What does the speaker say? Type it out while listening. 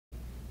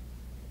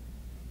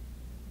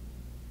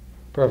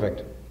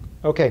Perfect.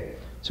 Okay,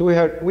 so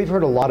we've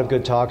heard a lot of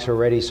good talks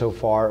already so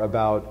far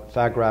about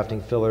fat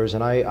grafting fillers,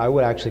 and I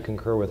would actually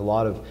concur with a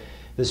lot of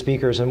the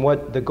speakers. And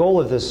what the goal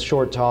of this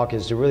short talk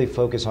is to really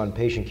focus on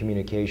patient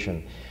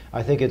communication.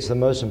 I think it's the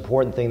most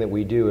important thing that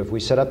we do. If we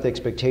set up the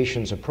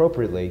expectations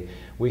appropriately,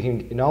 we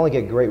can not only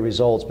get great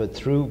results, but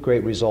through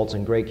great results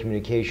and great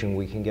communication,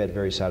 we can get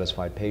very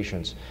satisfied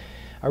patients.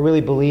 I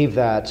really believe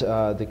that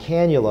the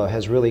cannula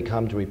has really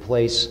come to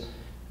replace,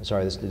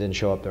 sorry, this didn't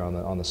show up there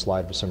on the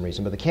slide for some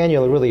reason, but the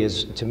cannula really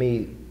is, to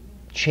me,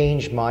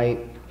 changed my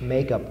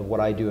makeup of what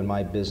I do in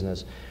my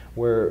business,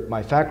 where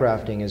my fat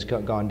grafting has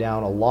gone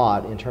down a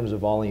lot in terms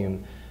of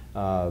volume,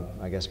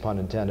 I guess pun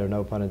intended or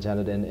no pun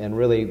intended, and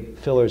really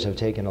fillers have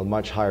taken a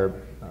much higher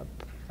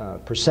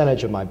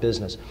percentage of my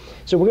business.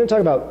 So we're going to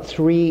talk about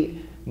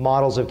 3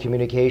 models of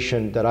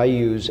communication that I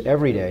use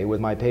every day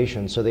with my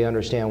patients so they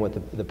understand what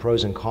the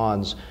pros and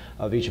cons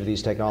of each of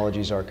these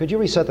technologies are. Could you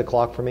reset the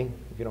clock for me,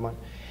 if you don't mind?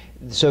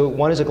 So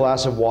one is a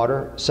glass of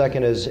water,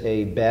 second is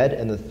a bed,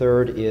 and the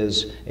third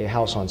is a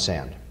house on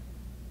sand.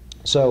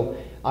 So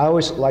I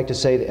always like to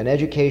say that an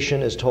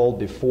education is told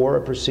before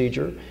a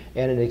procedure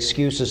and an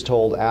excuse is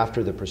told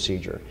after the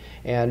procedure.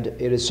 And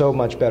it is so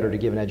much better to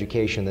give an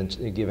education than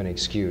to give an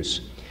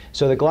excuse.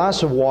 So the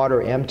glass of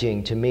water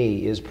emptying, to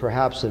me, is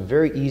perhaps a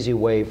very easy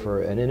way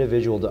for an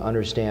individual to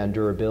understand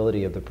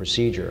durability of the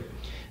procedure.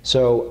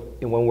 So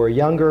when we're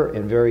younger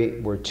and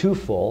we're too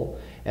full,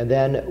 and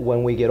then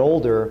when we get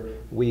older,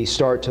 we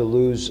start to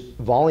lose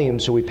volume,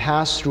 so we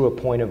pass through a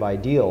point of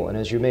ideal. And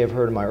as you may have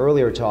heard in my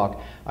earlier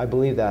talk, I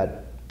believe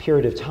that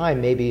period of time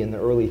may be in the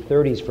early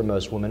 30s for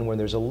most women when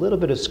there's a little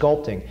bit of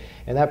sculpting,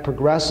 and that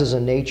progresses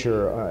in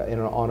nature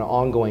on an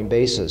ongoing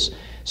basis.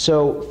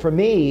 So for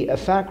me, a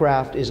fat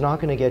graft is not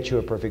going to get you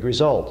a perfect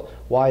result.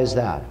 Why is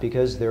that?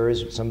 Because there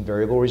is some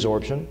variable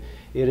resorption.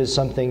 It is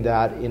something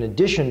that, in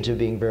addition to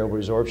being variable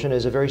resorption,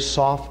 is a very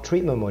soft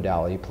treatment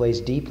modality, plays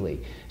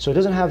deeply. So it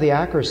doesn't have the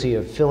accuracy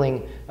of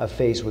filling a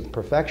face with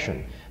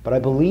perfection. But I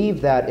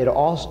believe that it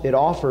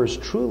offers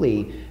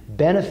truly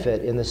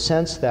benefit in the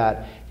sense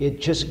that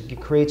it just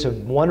creates a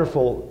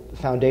wonderful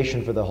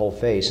foundation for the whole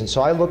face. And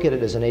so I look at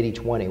it as an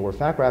 80-20, where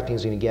fat grafting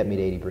is going to get me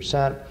to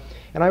 80%.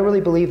 And I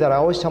really believe that. I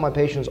always tell my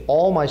patients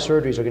all my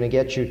surgeries are going to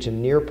get you to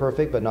near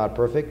perfect but not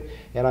perfect,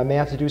 and I may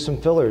have to do some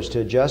fillers to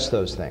adjust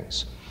those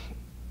things.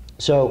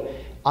 So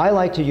I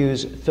like to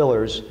use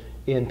fillers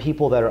in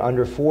people that are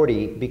under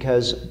 40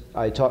 because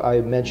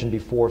I mentioned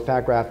before,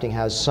 fat grafting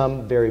has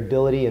some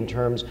variability in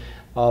terms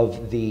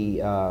of the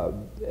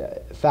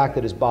fact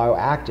that it's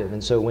bioactive.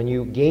 And so when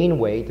you gain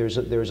weight, there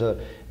is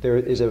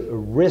a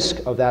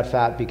risk of that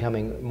fat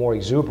becoming more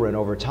exuberant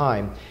over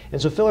time. And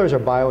so fillers are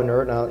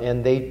bio-inert,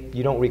 and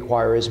you don't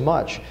require as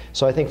much.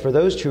 So I think for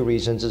those 2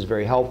 reasons it's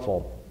very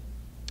helpful.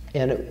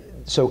 And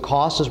so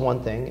cost is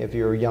one thing. If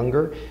you're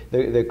younger,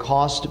 the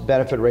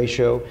cost-benefit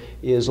ratio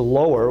is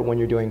lower when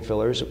you're doing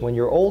fillers. When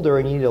you're older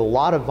and you need a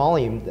lot of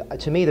volume,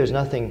 to me there's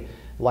nothing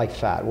like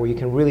fat, where you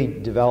can really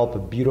develop a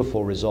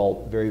beautiful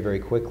result very, very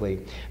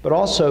quickly. But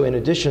also, in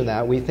addition to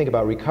that, we think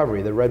about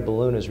recovery. The red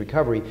balloon is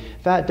recovery.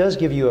 Fat does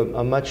give you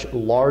a much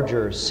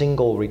larger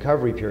single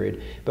recovery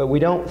period, but we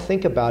don't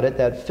think about it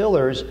that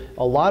fillers,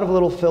 a lot of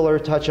little filler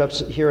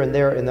touch-ups here and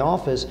there in the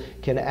office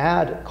can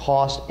add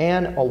cost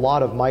and a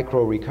lot of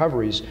micro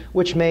recoveries,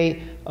 which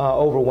may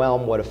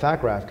overwhelm what a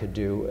fat graft could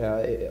do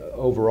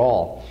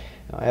overall.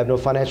 I have no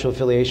financial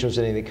affiliations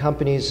with any of the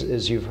companies,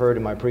 as you've heard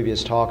in my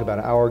previous talk about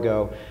an hour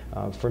ago.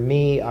 For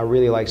me, I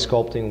really like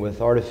sculpting with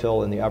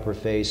artefill in the upper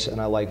face,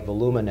 and I like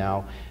voluma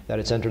now that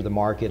it's entered the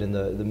market in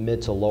the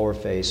mid to lower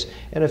face.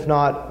 And if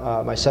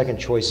not, my second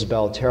choice is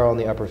belotero in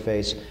the upper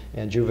face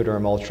and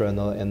juvederm ultra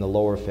in the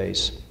lower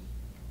face.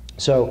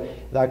 So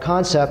that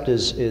concept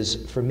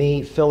is, for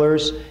me,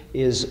 fillers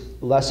is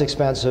less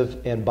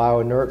expensive and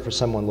bio-inert for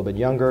someone a little bit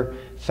younger.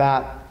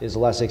 Fat is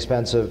less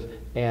expensive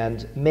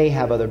and may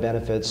have other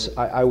benefits.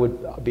 I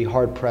would be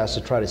hard-pressed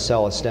to try to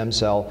sell a stem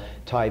cell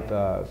type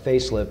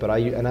facelift, but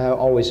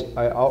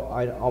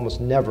I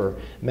almost never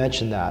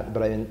mention that,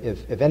 but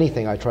if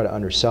anything, I try to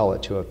undersell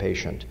it to a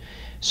patient.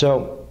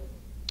 So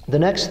the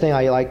next thing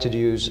I like to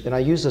use, and I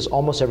use this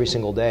almost every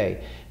single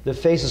day, the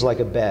face is like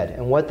a bed,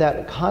 and what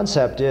that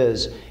concept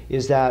is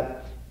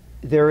that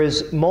there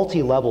is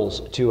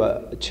multi-levels to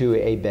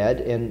a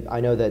bed, and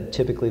I know that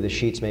typically the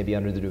sheets may be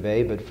under the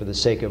duvet, but for the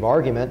sake of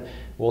argument,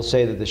 we'll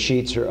say that the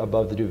sheets are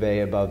above the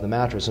duvet, above the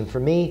mattress. And for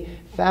me,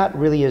 fat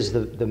really is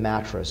the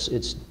mattress.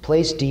 It's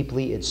placed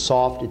deeply, it's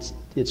soft,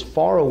 it's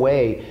far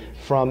away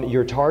from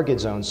your target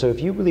zone. So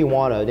if you really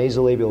want a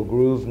nasolabial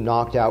groove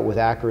knocked out with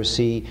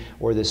accuracy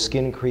or the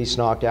skin crease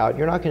knocked out,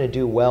 you're not going to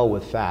do well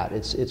with fat.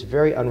 It's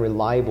very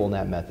unreliable in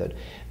that method.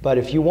 But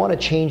if you want to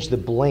change the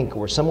blink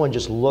where someone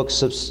just looks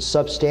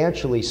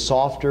substantially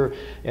softer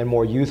and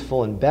more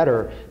youthful and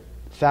better,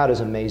 fat is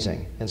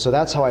amazing. And so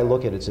that's how I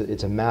look at it.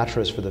 It's a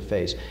mattress for the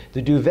face.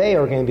 The duvet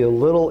are going to be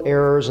little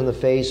errors in the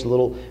face, a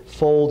little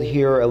fold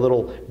here, a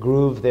little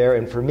groove there.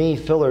 And for me,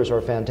 fillers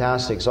are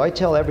fantastic. So I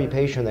tell every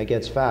patient that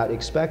gets fat,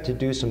 expect to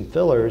do some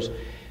fillers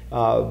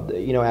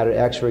you know, at an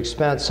extra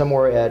expense,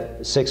 somewhere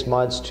at 6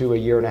 months to a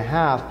year and a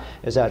half,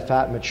 as that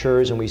fat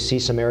matures and we see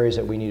some areas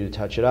that we need to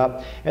touch it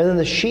up. And then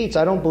the sheets,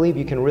 I don't believe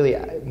you can really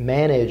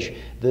manage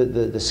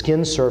the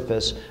skin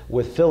surface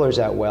with fillers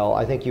that well.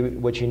 I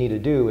think what you need to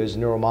do is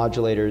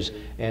neuromodulators,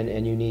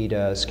 and you need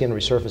skin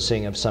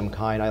resurfacing of some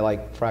kind. I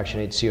like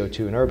fractionated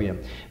CO2 and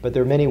erbium. But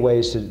there are many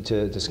ways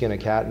to skin a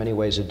cat, many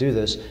ways to do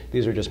this.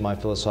 These are just my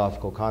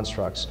philosophical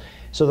constructs.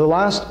 So the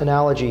last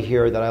analogy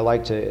here that I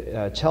like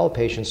to tell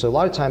patients, so a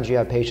lot of times you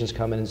have patients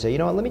come in and say, you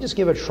know what, let me just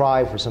give a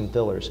try for some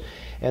fillers,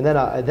 and then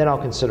I'll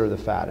consider the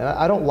fat. And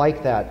I don't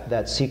like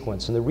that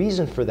sequence. And the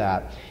reason for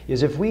that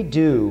is if we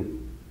do,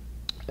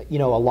 you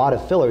know, a lot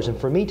of fillers, and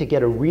for me to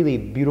get a really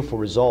beautiful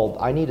result,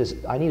 I need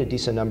a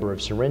decent number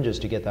of syringes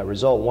to get that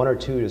result. 1 or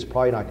 2 is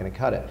probably not going to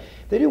cut it.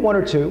 If they do 1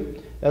 or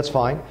 2, that's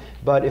fine.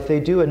 But if they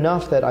do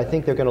enough that I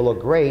think they're going to look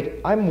great,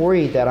 I'm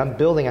worried that I'm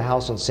building a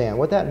house on sand.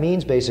 What that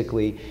means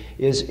basically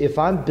is if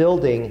I'm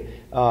building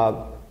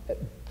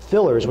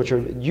fillers, which are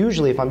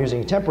usually, if I'm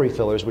using temporary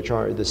fillers, which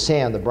are the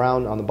sand, the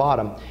brown on the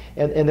bottom,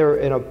 and they're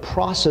in a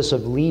process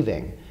of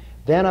leaving,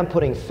 then I'm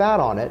putting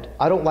fat on it.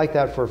 I don't like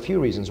that for a few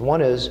reasons.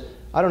 One is,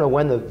 I don't know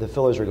when the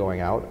fillers are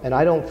going out, and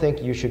I don't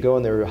think you should go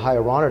in there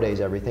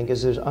hyaluronidase everything,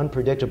 because there's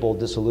unpredictable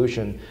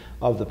dissolution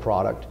of the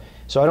product.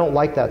 So I don't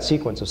like that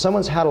sequence. If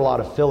someone's had a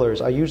lot of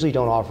fillers, I usually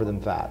don't offer them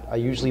fat. I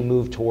usually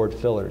move toward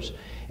fillers.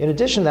 In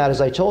addition to that,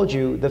 as I told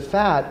you, the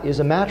fat is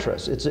a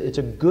mattress. It's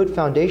a good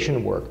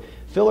foundation work.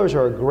 Fillers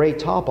are a great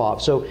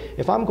top-off. So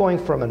if I'm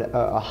going from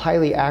a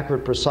highly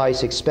accurate,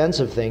 precise,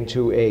 expensive thing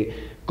to a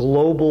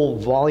global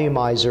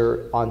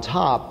volumizer on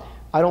top,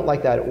 I don't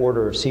like that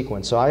order of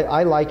sequence. So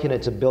I liken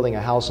it to building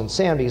a house on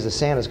sand, because the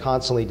sand is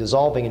constantly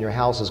dissolving and your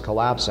house is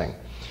collapsing.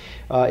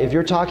 If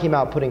you're talking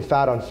about putting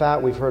fat on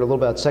fat, we've heard a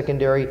little about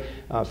secondary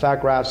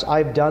fat grafts.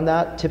 I've done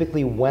that.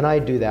 Typically when I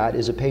do that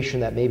is a patient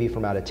that may be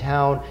from out of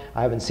town.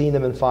 I haven't seen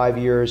them in 5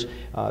 years.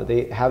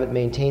 They haven't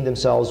maintained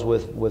themselves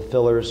with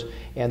fillers,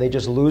 and they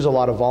just lose a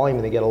lot of volume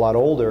and they get a lot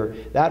older.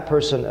 That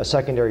person, a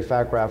secondary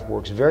fat graft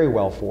works very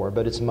well for,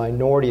 but it's a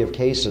minority of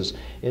cases.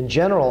 In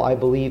general, I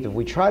believe if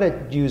we try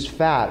to use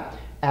fat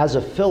as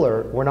a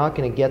filler, we're not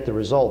going to get the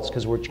results,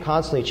 because we're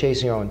constantly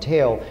chasing our own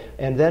tail,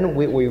 and then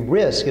what we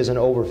risk is an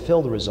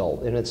overfilled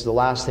result, and it's the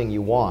last thing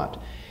you want.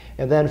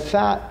 And then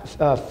fat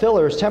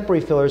fillers,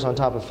 temporary fillers on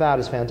top of fat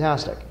is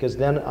fantastic, because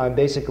then I'm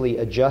basically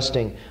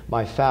adjusting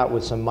my fat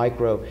with some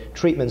micro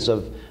treatments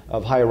of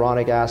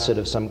hyaluronic acid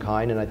of some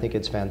kind, and I think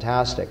it's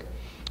fantastic.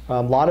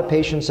 A lot of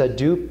patients that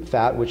do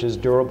fat, which is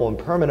durable and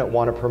permanent,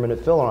 want a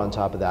permanent filler on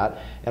top of that,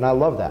 and I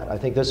love that. I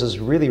think this is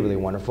really, really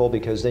wonderful,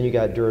 because then you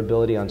got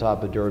durability on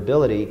top of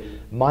durability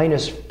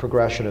minus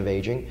progression of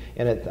aging,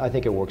 and I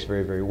think it works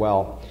very, very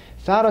well.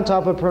 Fat on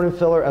top of a permanent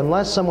filler,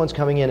 unless someone's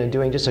coming in and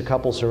doing just a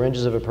couple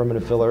syringes of a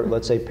permanent filler,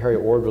 let's say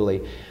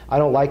periorbially, I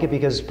don't like it,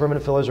 because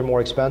permanent fillers are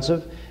more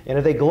expensive, and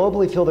if they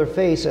globally fill their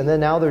face and then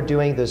now they're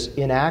doing this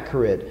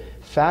inaccurate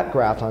fat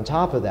graft on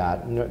top of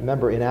that, and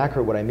remember,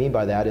 inaccurate, what I mean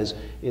by that is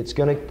it's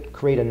going to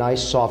create a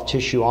nice soft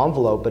tissue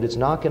envelope, but it's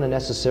not going to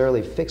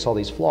necessarily fix all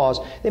these flaws.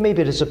 They may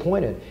be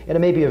disappointed, and it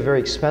may be a very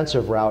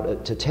expensive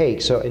route to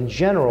take. So in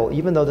general,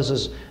 even though this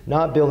is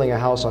not building a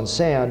house on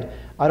sand,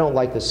 I don't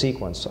like the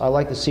sequence. I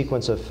like the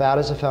sequence of fat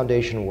as a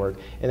foundation work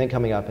and then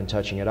coming up and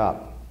touching it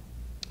up.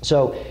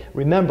 So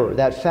remember,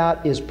 that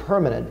fat is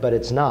permanent, but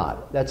it's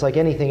not. That's like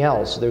anything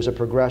else. There's a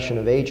progression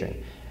of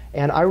aging.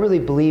 And I really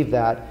believe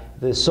that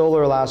the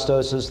solar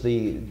elastosis,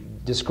 the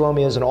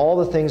dyschromias, and all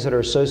the things that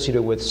are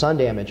associated with sun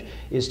damage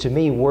is, to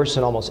me, worse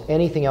than almost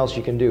anything else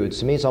you can do.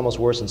 To me, it's almost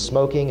worse than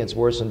smoking. It's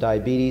worse than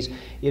diabetes.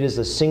 It is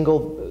the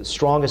single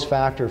strongest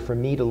factor for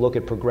me to look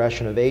at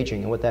progression of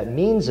aging. And what that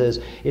means is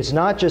it's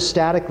not just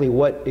statically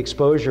what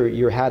exposure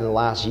you had in the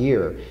last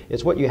year.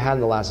 It's what you had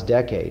in the last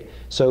decade.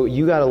 So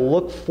you got to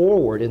look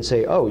forward and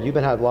say, oh, you've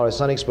been had a lot of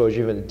sun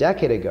exposure even a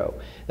decade ago.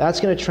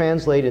 That's going to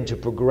translate into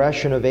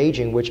progression of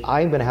aging, which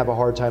I'm going to have a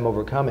hard time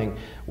overcoming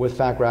with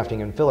fat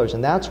grafting and fillers.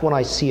 And that's when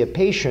I see a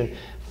patient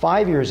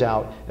 5 years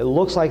out, it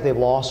looks like they've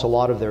lost a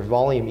lot of their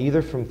volume,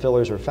 either from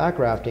fillers or fat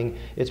grafting.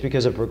 It's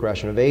because of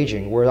progression of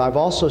aging. Where I've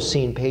also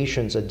seen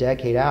patients a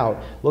decade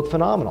out look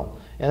phenomenal.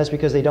 And that's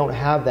because they don't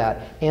have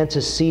that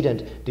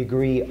antecedent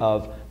degree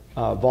of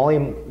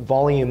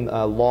volume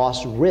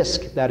loss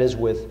risk that is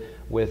with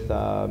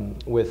a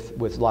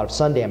lot of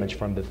sun damage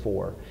from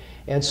before.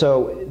 And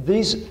so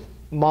these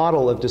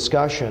model of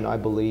discussion, I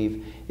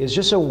believe, is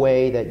just a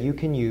way that you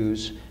can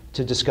use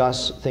to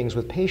discuss things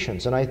with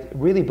patients. And I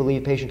really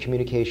believe patient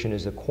communication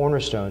is the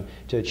cornerstone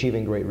to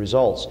achieving great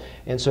results.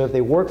 And so if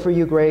they work for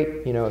you,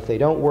 great. You know, if they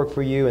don't work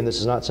for you and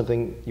this is not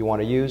something you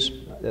want to use,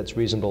 that's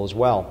reasonable as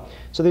well.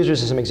 So these are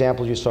just some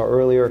examples you saw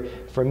earlier.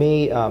 For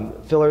me,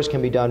 fillers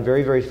can be done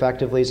very, very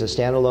effectively as a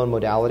standalone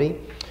modality.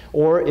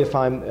 Or if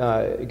I'm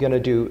going to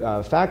do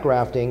fat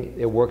grafting,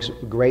 it works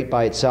great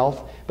by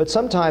itself. But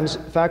sometimes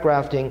fat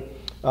grafting,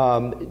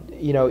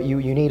 you know,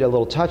 you need a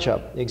little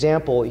touch-up.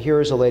 Example,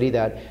 here's a lady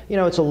that, you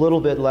know, it's a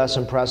little bit less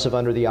impressive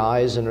under the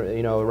eyes and,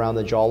 you know, around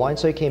the jawline.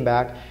 So I came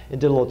back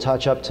and did a little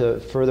touch-up to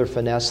further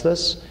finesse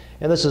this.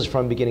 And this is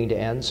from beginning to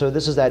end. So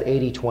this is that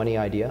 80-20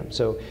 idea.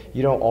 So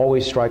you don't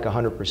always strike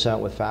 100%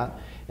 with fat.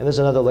 And there's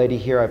another lady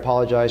here, I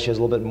apologize, she has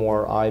a little bit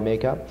more eye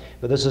makeup,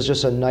 but this is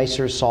just a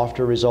nicer,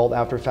 softer result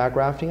after fat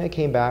grafting. I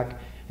came back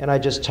and I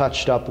just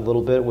touched up a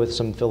little bit with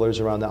some fillers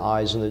around the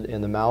eyes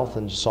and the mouth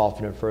and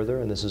soften it further,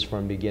 and this is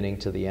from beginning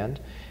to the end.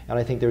 And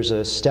I think there's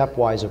a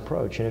stepwise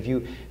approach. And if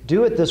you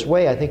do it this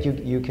way, I think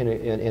you can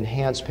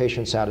enhance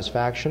patient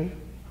satisfaction.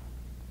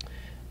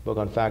 Book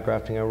on fat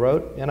grafting I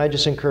wrote, and I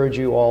just encourage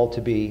you all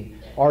to be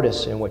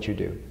artists in what you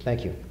do.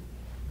 Thank you.